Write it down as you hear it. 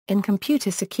In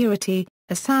computer security,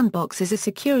 a sandbox is a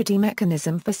security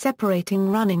mechanism for separating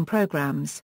running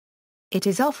programs. It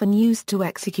is often used to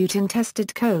execute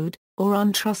untested code, or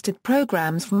untrusted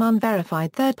programs from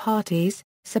unverified third parties,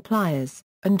 suppliers,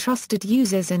 untrusted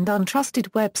users and untrusted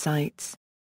websites.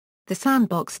 The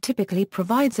sandbox typically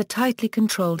provides a tightly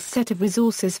controlled set of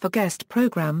resources for guest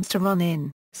programs to run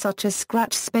in, such as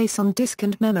scratch space on disk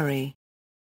and memory.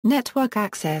 Network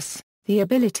access, the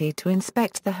ability to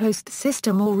inspect the host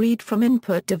system or read from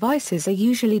input devices are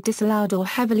usually disallowed or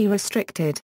heavily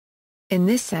restricted. In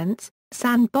this sense,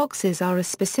 sandboxes are a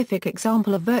specific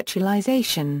example of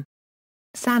virtualization.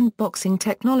 Sandboxing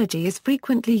technology is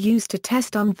frequently used to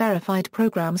test unverified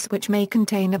programs which may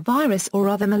contain a virus or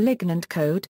other malignant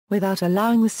code, without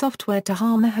allowing the software to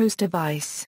harm the host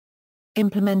device.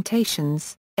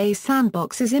 Implementations: a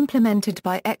sandbox is implemented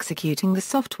by executing the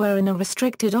software in a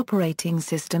restricted operating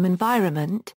system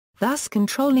environment, thus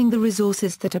controlling the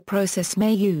resources that a process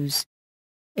may use.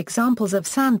 Examples of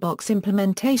sandbox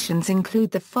implementations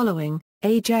include the following: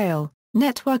 a jail,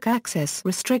 network access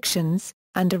restrictions,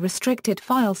 and a restricted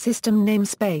file system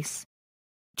namespace.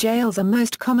 Jails are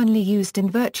most commonly used in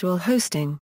virtual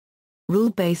hosting.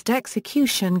 Rule-based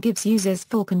execution gives users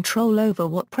full control over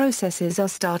what processes are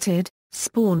started,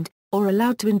 spawned, or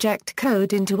allowed to inject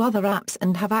code into other apps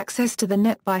and have access to the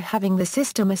net by having the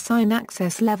system assign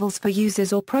access levels for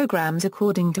users or programs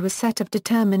according to a set of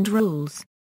determined rules.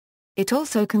 It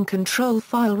also can control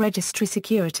file registry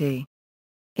security.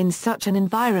 In such an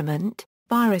environment,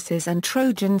 viruses and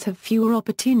Trojans have fewer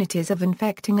opportunities of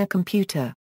infecting a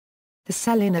computer. The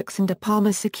Linux and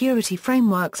APAMA security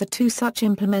frameworks are two such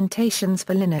implementations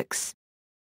for Linux.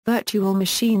 Virtual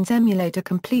machines emulate a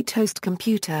complete host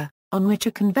computer, on which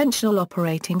a conventional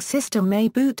operating system may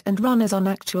boot and run as on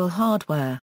actual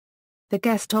hardware. The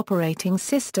guest operating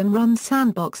system runs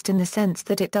sandboxed in the sense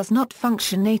that it does not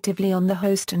function natively on the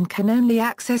host and can only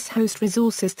access host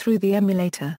resources through the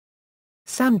emulator.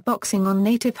 Sandboxing on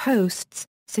native hosts: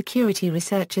 security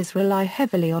researchers rely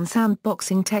heavily on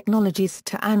sandboxing technologies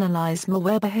to analyze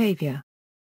malware behavior.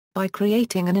 By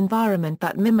creating an environment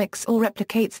that mimics or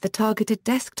replicates the targeted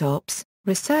desktops,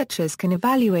 researchers can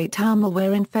evaluate how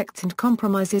malware infects and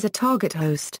compromises a target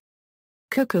host.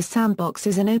 Cuckoo Sandbox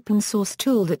is an open-source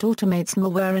tool that automates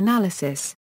malware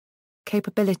analysis.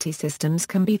 Capability systems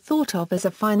can be thought of as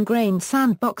a fine-grained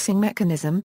sandboxing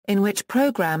mechanism, in which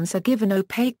programs are given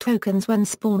opaque tokens when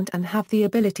spawned and have the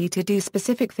ability to do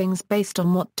specific things based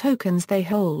on what tokens they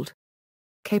hold.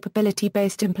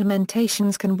 Capability-based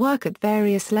implementations can work at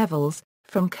various levels,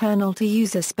 from kernel to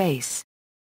user space.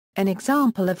 An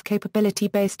example of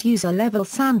capability-based user-level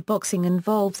sandboxing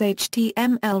involves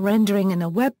HTML rendering in a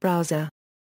web browser.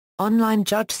 Online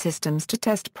judge systems to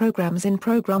test programs in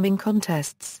programming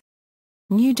contests.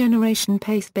 New generation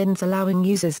paste bins allowing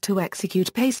users to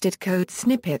execute pasted code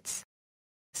snippets.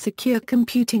 Secure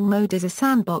computing mode is a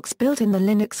sandbox built in the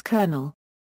Linux kernel.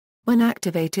 When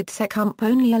activated, seccomp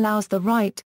only allows the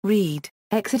write, read,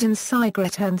 exit and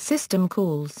return system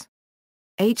calls.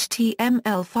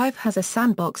 HTML5 has a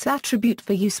sandbox attribute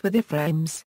for use with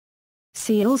iframes.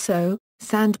 See also,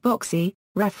 Sandboxy,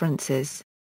 references.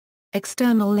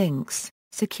 External links,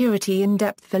 security in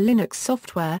depth for Linux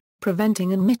software,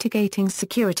 preventing and mitigating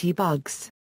security bugs.